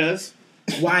about you, cuz.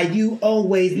 Why you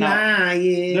always No.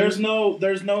 lying? There's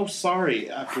no sorry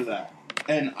after that.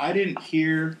 And I didn't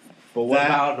hear But what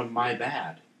that. about my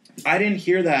bad? I didn't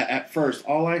hear that at first.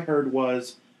 All I heard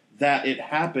was that it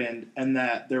happened and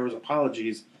that there was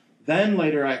apologies. Then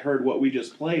later I heard what we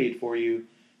just played for you,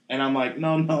 and I'm like,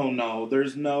 no.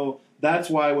 There's no. That's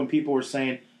why when people were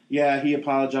saying, yeah, he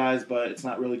apologized, but it's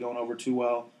not really going over too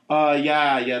well.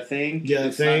 Yeah, you think? Yeah,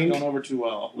 it's think? not going over too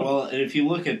well. Well, and if you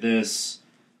look at this,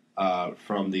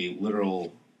 from the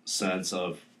literal sense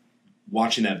of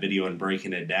watching that video and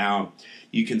breaking it down,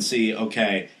 you can see,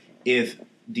 okay, if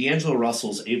D'Angelo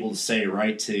Russell's able to say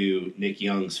right to Nick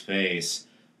Young's face,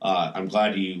 I'm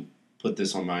glad you put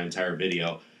this on my entire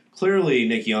video. Clearly,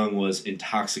 Nick Young was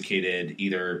intoxicated,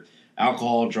 either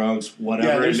alcohol, drugs,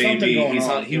 whatever it may be.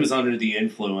 He was under the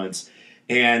influence.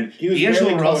 And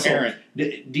D'Angelo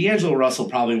Russell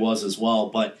probably was as well.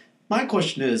 But my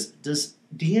question is, does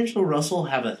D'Angelo Russell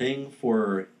have a thing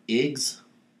for Iggs?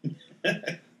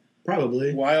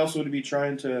 Probably. Why else would he be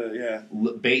trying to,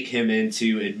 bait him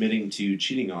into admitting to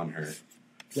cheating on her?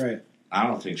 Right. I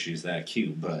don't think she's that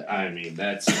cute, but I mean,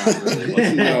 that's not really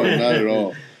what's No, not at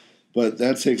all. But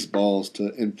that takes balls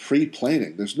and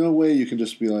pre-planning. There's no way you can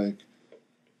just be like,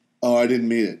 oh, I didn't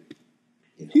mean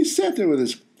it. He sat there with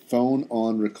his phone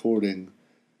on recording,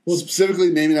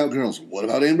 specifically naming out girls. What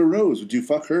about Amber Rose? Would you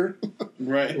fuck her?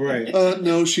 Right.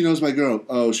 No, she knows my girl.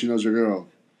 Oh, she knows your girl.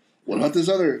 What about this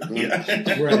other?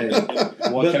 Right.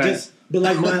 But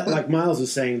like Miles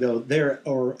was saying, though,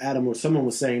 or Adam or someone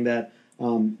was saying that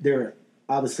they're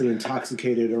obviously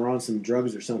intoxicated or on some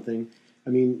drugs or something. I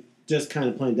mean, just kind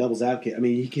of playing devil's advocate. I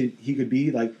mean, he could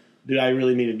be like, did I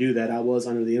really mean to do that? I was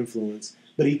under the influence.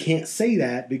 But he can't say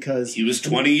that because he was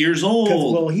 20 years old.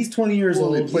 Well, he's 20 years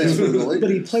old. He plays for the Lakers. But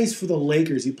he plays for the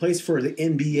Lakers. He plays for the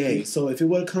NBA. So if it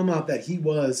would have come out that he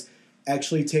was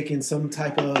actually taking some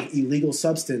type of illegal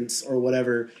substance or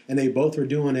whatever, and they both were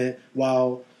doing it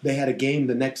while they had a game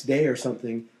the next day or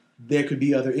something, there could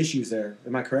be other issues there.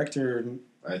 Am I correct?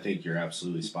 I think you're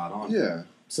absolutely spot on. Yeah.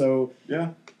 So yeah.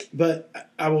 But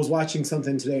I was watching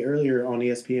something today earlier on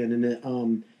ESPN,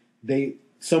 and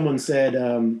someone said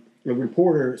a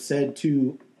reporter said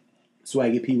to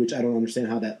Swaggy P, which I don't understand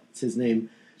how that's his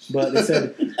name, but they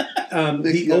said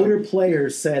the older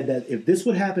players said that if this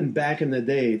would happen back in the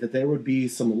day, that there would be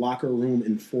some locker room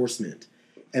enforcement.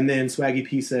 And then Swaggy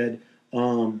P said,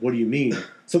 what do you mean?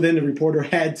 So then the reporter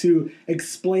had to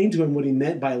explain to him what he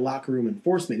meant by locker room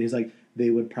enforcement. He's like, they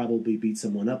would probably beat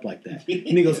someone up like that.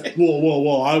 And he goes,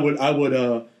 whoa, I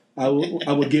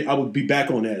would be back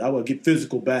on that. I would get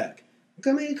physical back.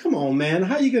 I mean, come on, man.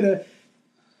 How are you gonna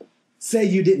say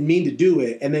you didn't mean to do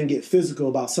it and then get physical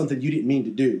about something you didn't mean to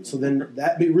do? So then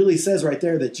that really says right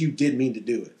there that you did mean to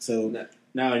do it. So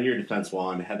now, in your defense,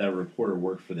 Juan, had that reporter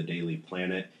worked for the Daily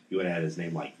Planet, you would have had his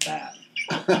name like that.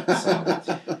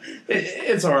 So,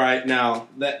 it's all right. Now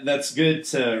that's good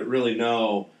to really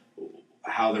know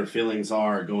how their feelings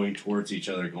are going towards each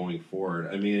other going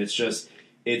forward. I mean,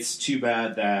 it's too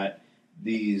bad that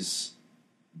these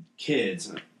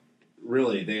kids,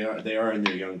 really, they are in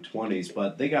their young 20s,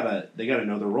 but they gotta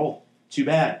know their role. Too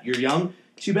bad. You're young.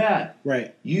 Too bad.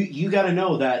 Right. You gotta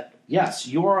know that, yes,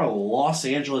 you're a Los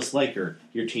Angeles Laker.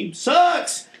 Your team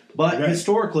sucks, but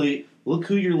historically, look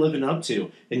who you're living up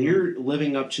to. And you're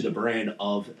living up to the brand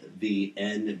of the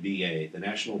NBA, the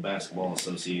National Basketball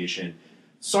Association.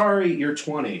 Sorry, you're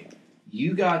 20.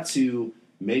 You got to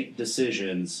make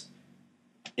decisions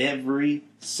every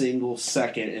single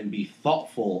second and be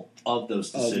thoughtful of those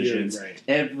decisions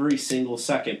every single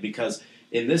second, because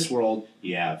in this world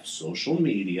you have social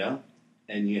media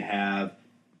and you have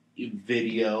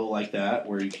video like that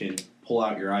where you can pull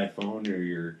out your iPhone or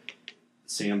your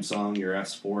Samsung, your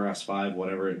S4, S5,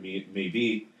 whatever it may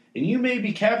be, and you may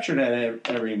be captured at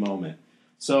every moment.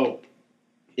 So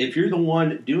if you're the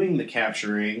one doing the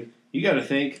capturing, you got to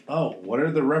think, oh, what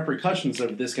are the repercussions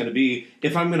of this going to be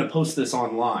if I'm going to post this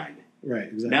online? Right,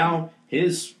 exactly. Now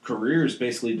his career is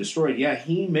basically destroyed. Yeah,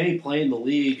 he may play in the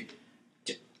league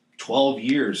 12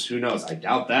 years. Who knows? I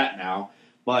doubt that now.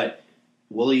 But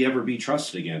will he ever be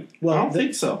trusted again? Well, I don't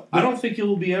think so. I don't think he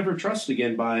will be ever trusted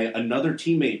again by another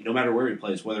teammate, no matter where he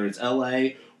plays, whether it's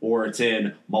L.A. or it's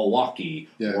in Milwaukee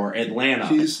or Atlanta.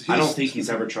 I don't think he's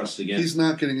ever trusted again. He's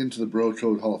not getting into the Bro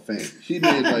Code Hall of Fame. He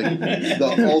made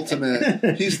the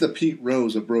ultimate. He's the Pete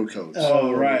Rose of Bro Codes.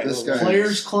 Oh, right. This guy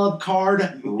Players Club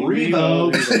card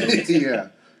revoked. Yeah,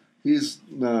 he's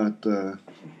not.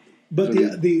 But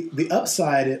the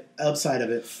upside of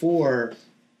it for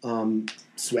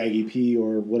Swaggy P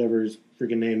or whatever his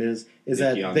freaking name is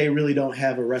that they really don't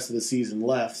have a rest of the season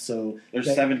left. So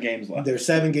there's 7 games left. There's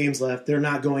 7 games left. They're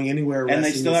not going anywhere. And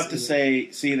they still have to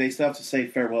say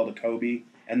farewell to Kobe,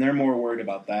 and they're more worried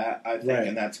about that, I think,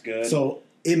 and that's good. So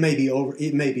it may be over.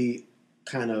 It may be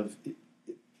kind of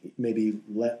maybe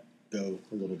let go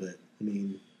a little bit. I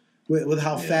mean, with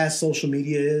how fast social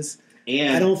media is,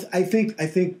 and I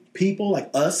think people like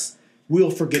us we'll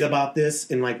forget about this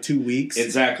in like 2 weeks.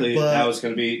 Exactly. That was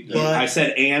going to be. I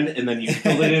said and then you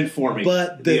filled it in for me.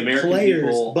 But the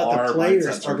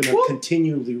players are going to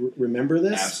continually remember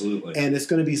this. Absolutely. And it's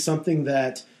going to be something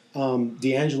that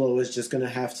D'Angelo is just going to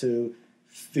have to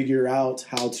figure out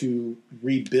how to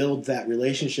rebuild that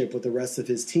relationship with the rest of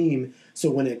his team. So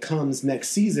when it comes next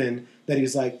season, that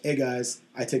he's like, hey guys,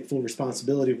 I take full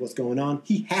responsibility of what's going on.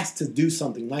 He has to do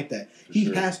something like that.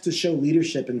 He has to show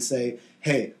leadership and say,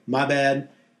 hey, my bad.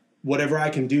 Whatever I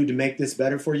can do to make this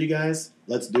better for you guys,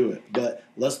 let's do it. But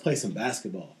let's play some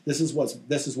basketball. This is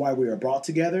why we are brought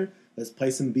together. Let's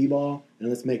play some b-ball and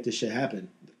let's make this shit happen.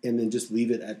 And then just leave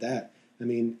it at that. I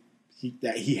mean,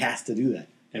 he has to do that.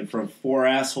 And from 4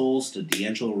 assholes to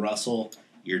D'Angelo Russell,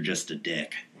 you're just a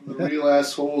dick. The real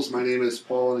assholes, my name is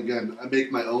Paul, and again, I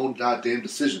make my own goddamn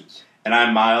decisions. And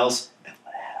I'm Miles. And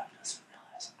what Adam doesn't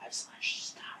realize, I've slashed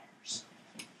his tires.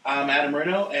 I'm Adam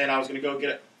Reno, and I was going to go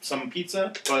get some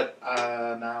pizza, but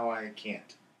now I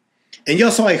can't. Y yo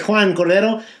soy Juan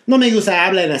Cordero. No me gusta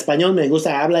hablar en español, me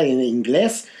gusta hablar en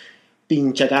inglés.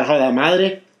 Pinche carajo de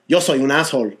madre. Yo soy un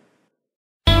asshole.